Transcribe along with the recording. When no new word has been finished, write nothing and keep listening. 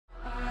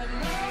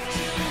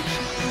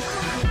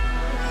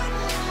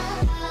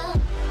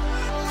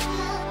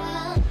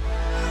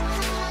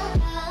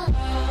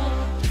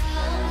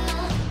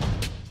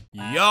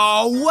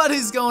Yo, what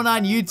is going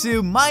on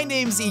YouTube? My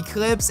name's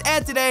Eclihpse,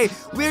 and today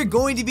we're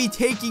going to be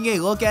taking a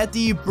look at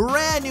the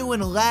brand new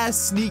and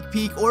last sneak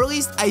peek, or at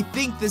least I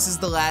think this is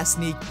the last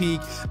sneak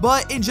peek,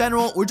 but in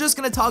general, we're just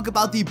going to talk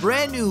about the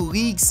brand new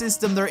league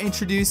system they're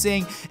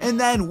introducing, and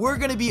then we're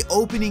going to be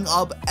opening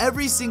up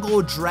every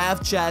single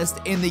draft chest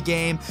in the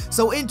game.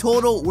 So in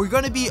total, we're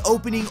going to be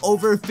opening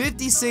over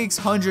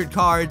 5,600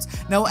 cards.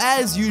 Now,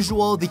 as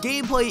usual, the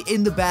gameplay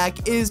in the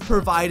back is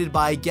provided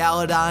by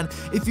Galadon.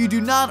 If you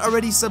do not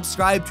already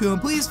subscribe to him,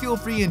 please feel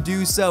free and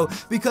do so,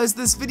 because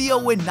this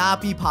video would not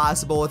be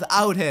possible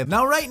without him.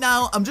 Now, right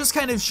now, I'm just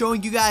kind of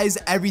showing you guys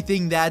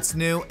everything that's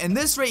new, and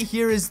this right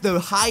here is the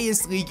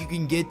highest league you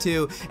can get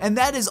to, and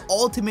that is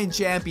Ultimate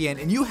Champion,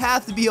 and you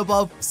have to be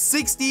above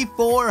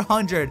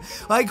 6,400.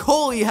 Like,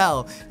 holy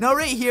hell. Now,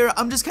 right here,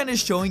 I'm just kind of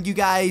showing you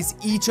guys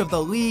each of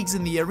the leagues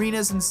and the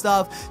arenas and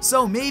stuff,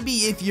 so maybe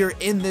if you're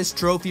in this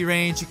trophy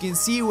range, you can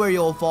see where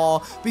you'll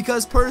fall,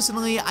 because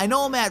personally, I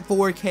know I'm at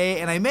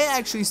 4K, and I may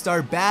actually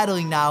start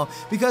battling now,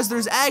 because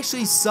there's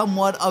actually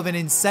somewhat of an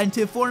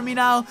incentive for me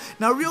now.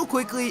 Now, real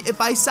quickly, if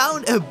I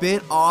sound a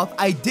bit off,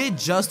 I did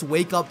just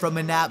wake up from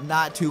a nap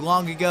not too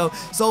long ago,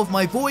 so if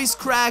my voice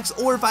cracks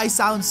or if I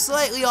sound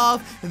slightly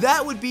off,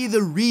 that would be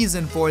the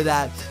reason for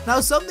that. Now,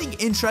 something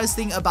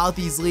interesting about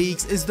these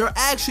leagues is they're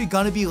actually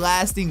going to be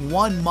lasting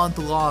 1 month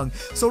long.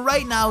 So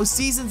right now,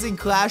 seasons in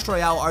Clash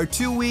Royale are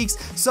 2 weeks,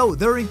 so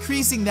they're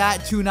increasing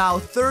that to now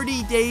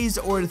 30 days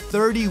or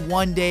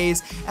 31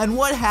 days, and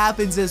what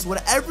happens is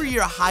whatever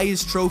your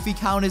highest trophy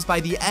count is by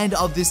the end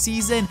of the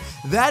season,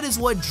 that is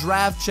what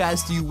draft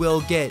chest you will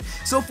get.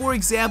 So for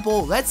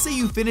example, let's say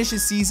you finish a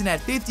season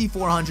at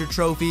 5,400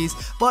 trophies,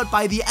 but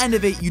by the end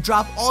of it you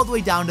drop all the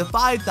way down to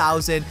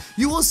 5,000,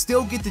 you will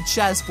still get the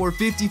chest for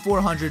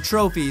 5,400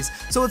 trophies.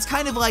 So it's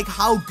kind of like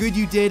how good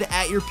you did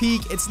at your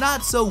peak, it's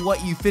not so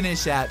what you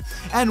finish at.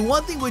 And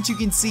one thing which you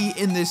can see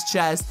in this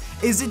chest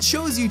is it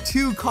shows you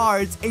 2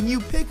 cards and you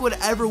pick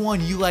whatever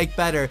one you like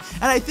better,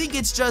 and I think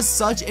it's just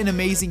such an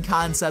amazing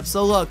concept.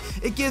 So look,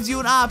 it gives you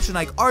an option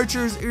like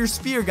archers or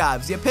spear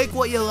gobs. You pick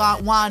what you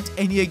want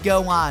and you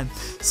go on.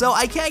 So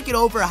I can't get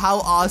over how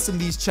awesome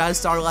these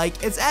chests are.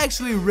 Like, it's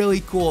actually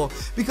really cool,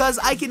 because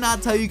I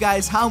cannot tell you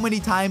guys how many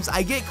times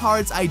I get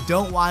cards I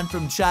don't want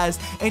from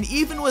chests, and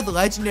even with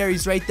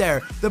legendaries right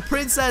there, the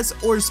princess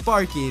or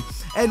Sparky.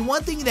 And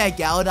one thing that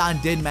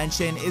Galadon did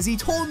mention is he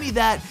told me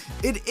that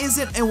it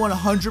isn't a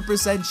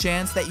 100%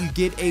 chance that you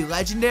get a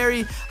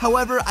legendary.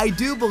 However, I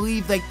do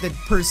believe like the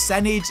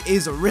percentage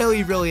is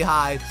really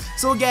high.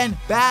 So again,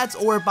 bats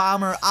or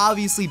bomber,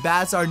 obviously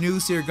bats are new,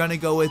 so you're gonna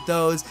go with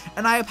those.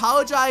 And I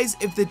apologize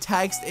if the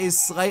text is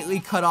slightly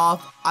cut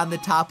off on the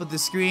top of the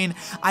screen.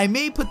 I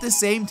may put the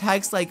same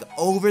text like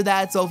over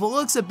that, so if it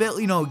looks a bit,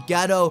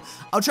 ghetto,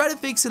 I'll try to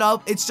fix it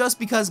up. It's just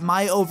because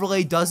my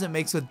overlay doesn't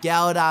mix with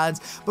Galadon's.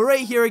 But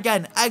right here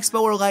again,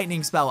 Expo or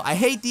Lightning Spell. I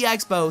hate the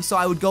Expo, so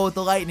I would go with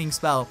the Lightning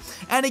Spell.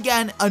 And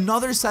again,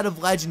 another set of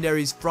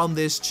legendaries from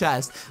this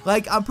chest.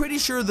 Like, I'm pretty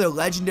sure the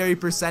legendary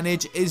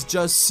percentage is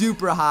just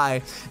super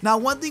high. Now,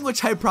 one thing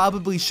which I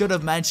probably should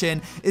have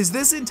mentioned is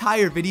this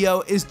entire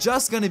video is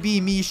just gonna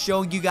be me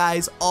showing you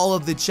guys all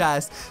of the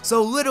chests.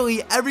 So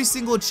literally every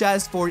single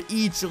chest for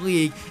each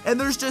league, and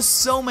there's just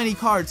so many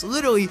cards,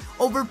 literally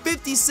over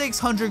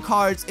 5,600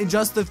 cards in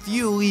just a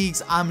few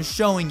leagues I'm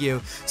showing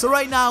you. So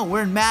right now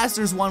we're in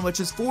Masters 1, which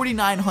is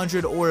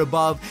 4,900 or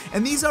above,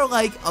 and these are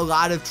like a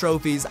lot of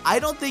trophies. I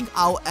don't think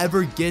I'll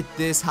ever get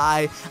this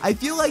high. I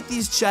feel like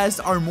these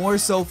chests are more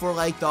so for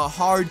like the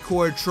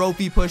hardcore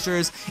trophy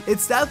pushers.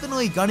 It's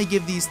definitely gonna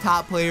give these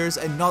top players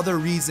another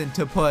reason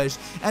to push.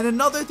 And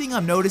another thing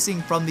I'm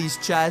noticing from these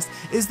chests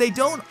is they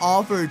don't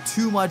offer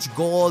too much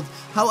gold.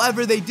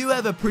 However, they do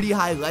have a pretty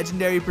high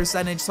legendary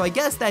percentage, so I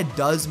guess that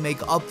does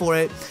make up for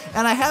it.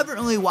 And I haven't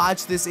really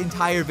watched this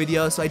entire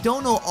video, so I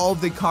don't know all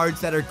of the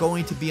cards that are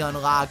going to be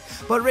unlocked.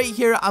 But right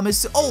here,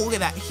 oh, look at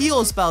that,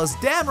 heal spells.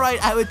 Damn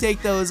right, I would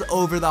take those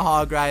over the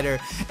Hog Rider.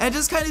 And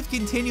just kind of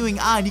continuing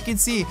on, you can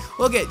see,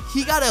 look at,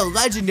 he got a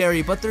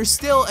legendary, but there's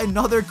still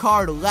another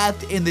card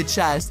left in the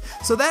chest.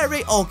 So that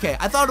rate, okay,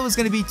 I thought it was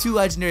going to be 2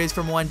 legendaries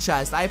from 1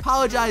 chest. I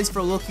apologize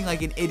for looking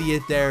like an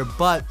idiot there,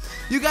 but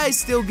you guys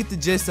still get the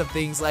gist of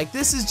things. Like,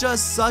 this is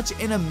just such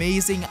an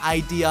amazing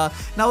idea.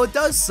 Now, it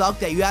does suck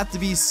that you have to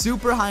be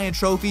super high in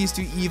trophies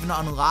to even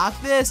unlock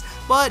this,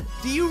 but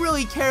do you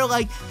really care?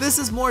 Like, this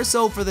is more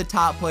so for the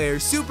top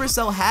players.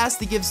 Supercell has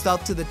to give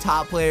stuff to the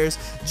top players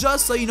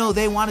just so,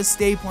 they want to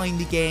stay playing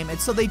the game, and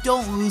so they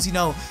don't lose,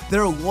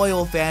 their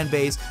loyal fan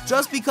base.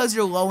 Just because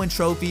you're low in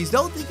trophies,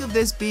 don't think of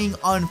this being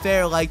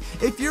unfair. Like,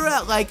 if you're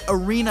at like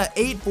Arena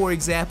 8, for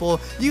example,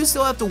 you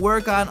still have to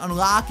work on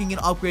unlocking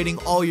and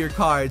upgrading all your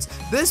cards.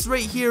 This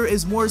right here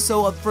is more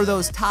so for for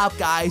those top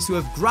guys who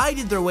have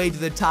grinded their way to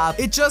the top.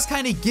 It just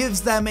kind of gives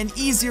them an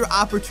easier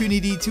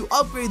opportunity to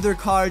upgrade their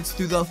cards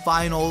through the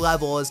final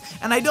levels.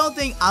 And I don't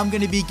think I'm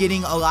going to be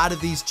getting a lot of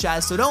these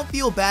chests, so don't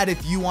feel bad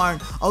if you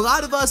aren't. A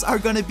lot of us are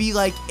going to be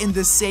like in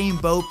the same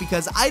boat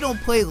because I don't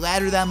play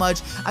ladder that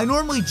much. I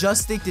normally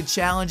just stick to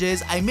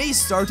challenges. I may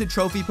start to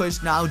trophy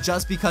push now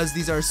just because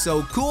these are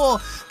so cool,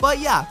 but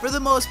yeah, for the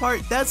most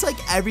part, that's like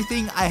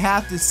everything I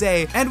have to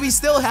say. And we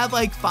still have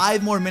like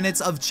 5 more minutes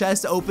of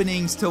chest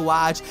openings to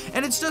watch,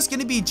 and it's just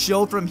gonna be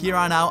chill from here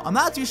on out. I'm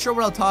not too sure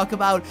what I'll talk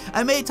about.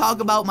 I may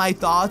talk about my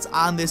thoughts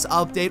on this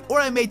update, or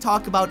I may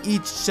talk about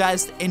each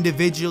chest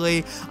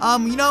individually.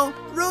 You know,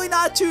 really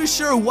not too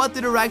sure what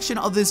the direction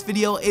of this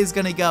video is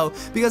gonna go,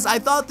 because I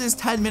thought this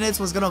 10 minutes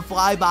was gonna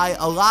fly by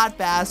a lot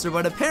faster,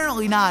 but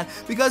apparently not,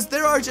 because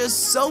there are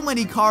just so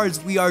many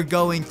cards we are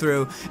going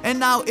through. And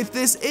now, if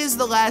this is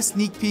the last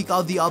sneak peek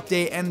of the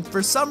update, and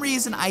for some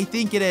reason I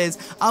think it is,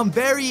 I'm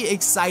very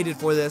excited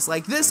for this.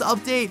 Like, this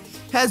update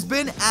has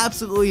been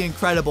absolutely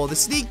incredible. The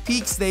sneak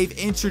peeks they've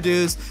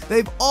introduced,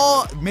 they've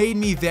all made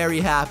me very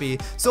happy.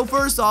 So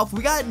first off,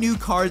 we got new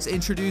cards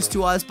introduced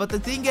to us, but the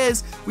thing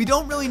is, we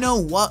don't really know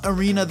what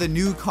arena the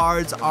new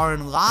cards are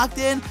unlocked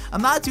in.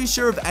 I'm not too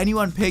sure if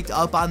anyone picked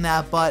up on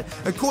that, but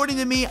according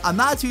to me, I'm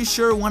not too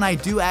sure when I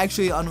do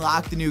actually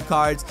unlock the new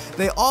cards.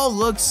 They all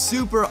look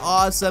super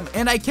awesome,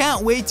 and I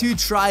can't wait to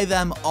try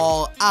them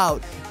all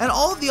out. And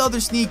all of the other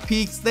sneak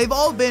peeks, they've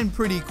all been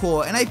pretty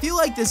cool, and I feel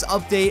like this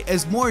update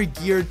is more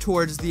geared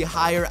towards the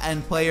higher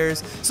end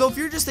players. So if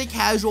you're just a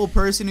casual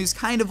person who's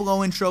kind of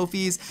low in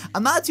trophies,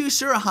 I'm not too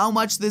sure how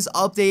much this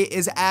update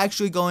is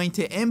actually going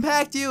to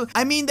impact you.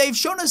 I mean, they've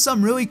shown us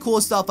some really cool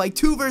stuff like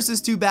 2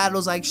 versus 2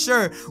 battles. Like,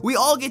 sure, we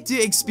all get to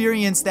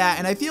experience that,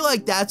 and I feel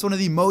like that's one of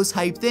the most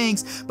hyped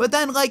things. But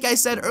then, like I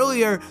said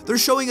earlier, they're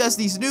showing us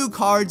these new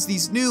cards,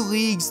 these new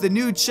leagues, the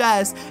new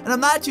chests, and I'm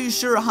not too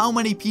sure how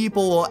many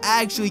people will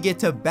actually get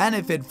to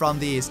benefit from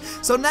these.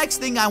 So next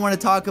thing I want to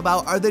talk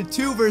about are the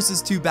 2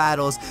 versus 2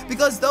 battles,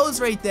 because those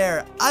right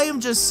there, I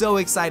am just so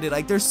excited.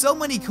 Like, there's so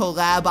many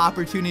collab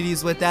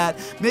opportunities with that.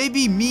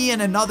 Maybe me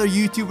and another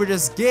YouTuber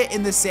just get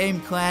in the same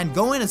clan,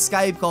 go in a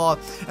Skype call,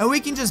 and we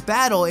can just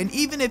battle. And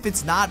even if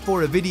it's not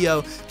for a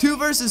video, 2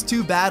 versus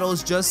 2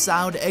 battles just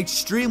sound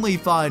extremely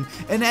fun.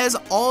 And as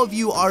all of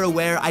you are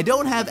aware, I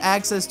don't have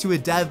access to a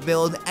dev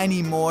build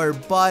anymore,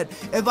 but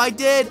if I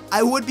did,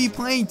 I would be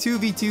playing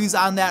 2v2s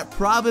on that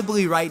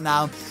probably right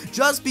now,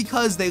 just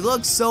because they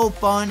look so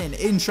fun and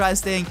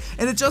interesting,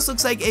 and it just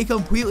looks like a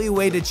completely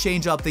way to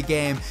change up the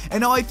game.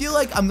 And now I feel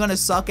like I'm gonna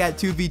suck at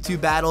 2v2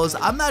 battles.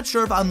 I'm not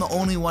sure if I'm the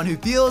only one who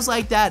feels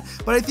like that,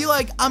 but I feel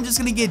like I'm just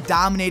gonna get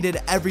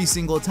dominated every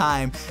single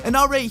time. And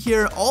now right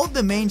here, all of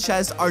the main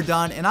chests are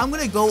done, and I'm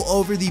gonna go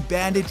over the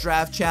bandit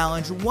draft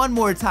challenge one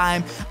more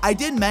time. I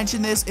did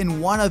mention this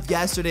in one of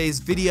yesterday's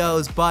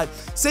videos, but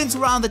since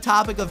we're on the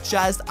topic of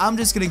chests, I'm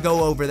just gonna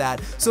go over that.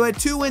 So at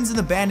 2 wins in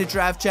the bandit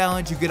draft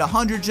challenge, you get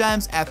 100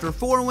 gems. After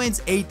 4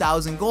 wins,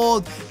 8,000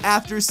 gold.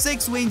 After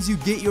 6 wins, you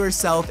get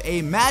yourself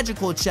a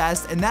magical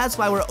chest, and that's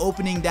why we're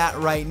opening that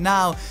right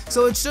now.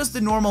 So it's just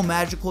a normal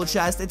magical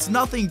chest. It's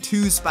nothing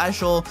too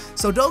special,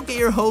 so don't get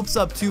your hopes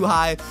up too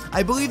high.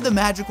 I believe the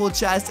magical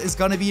chest is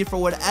gonna be for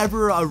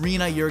whatever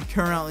arena you're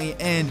currently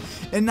in.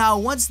 And now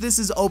once this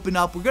is opened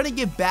up, we're gonna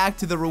get back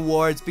to the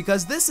rewards,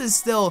 because this is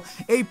still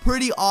a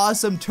pretty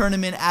awesome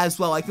tournament as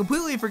well. I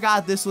completely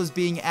forgot this was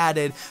being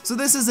added, so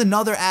this is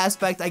another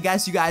aspect I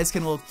guess you guys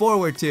can look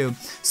forward to.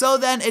 So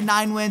then at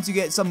 9 wins, you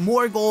get some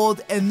more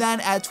gold, and then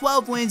at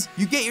 12 wins,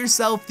 you get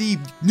yourself the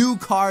new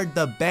card,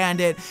 the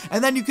bandit,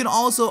 and then you can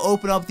also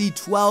open up the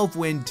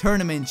 12-win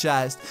tournament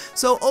chest.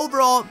 So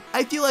overall,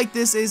 I feel like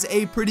this is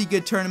a pretty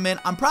good tournament.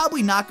 I'm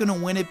probably not going to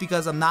win it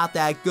because I'm not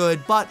that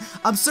good, but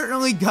I'm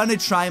certainly going to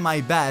try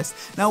my best.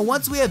 Now,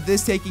 once we have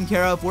this taken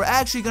care of, we're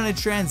actually going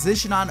to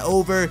transition on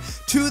over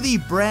to the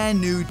brand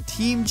new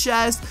team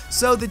chest.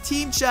 So the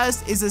team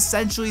chest is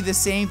essentially the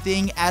same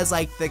thing as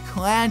like the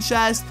clan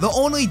chest. The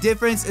only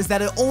difference is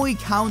that it only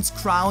counts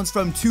crowns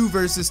from 2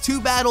 versus 2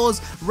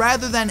 battles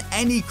rather than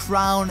any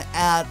crown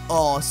at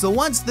all. So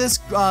once this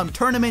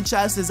tournament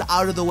chest is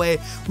out of the way,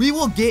 we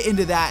will get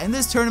into that. And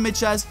this tournament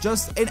chest,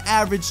 just an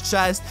average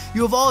chest.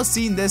 You have all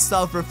seen this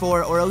stuff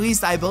before, or at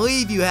least I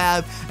believe you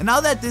have. And now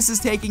that this is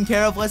taken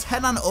care of, let's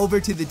head on over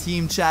to the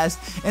team chest.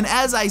 And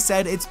as I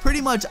said, it's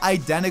pretty much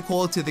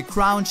identical to the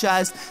crown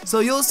chest, so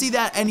you'll see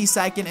that any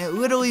second. It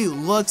literally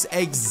looks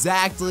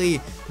exactly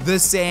the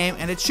same,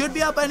 and it should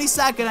be up any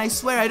second. I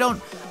swear, I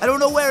don't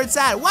know where it's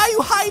at. Why are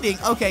you hiding?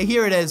 Okay,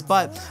 here it is.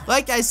 But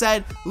like I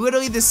said,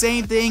 literally the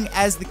same thing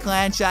as the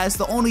clan chest.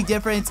 The only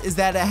difference is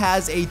that it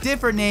has a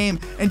different name,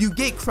 and you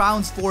get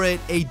crowns for it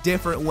a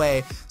different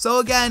way. So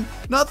again,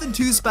 nothing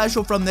too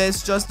special from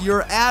this, just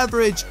your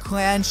average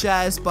clan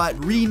chest,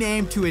 but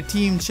renamed to a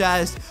team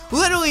chest.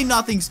 Literally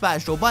nothing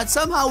special, but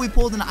somehow we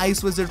pulled an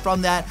ice wizard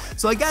from that,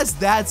 so I guess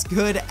that's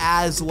good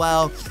as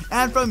well.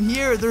 And from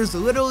here, there's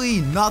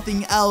literally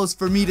nothing else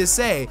for me to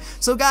say.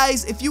 So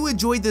guys, if you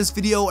enjoyed this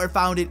video or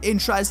found it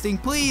interesting,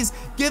 please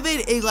give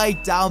it a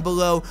like down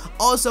below.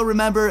 Also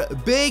remember,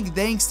 big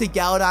thanks to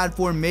Galadon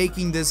for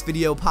making this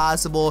video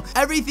possible.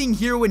 Everything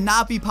here would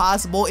not be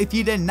possible if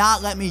he did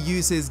not let me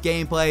use his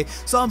gameplay,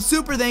 so I'm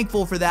super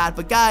thankful for that.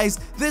 But guys,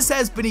 this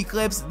has been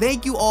Eclihpse.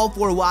 Thank you all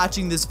for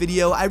watching this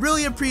video. I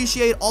really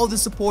appreciate all the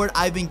support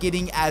I've been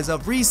getting as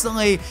of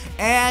recently,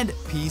 and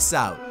peace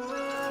out.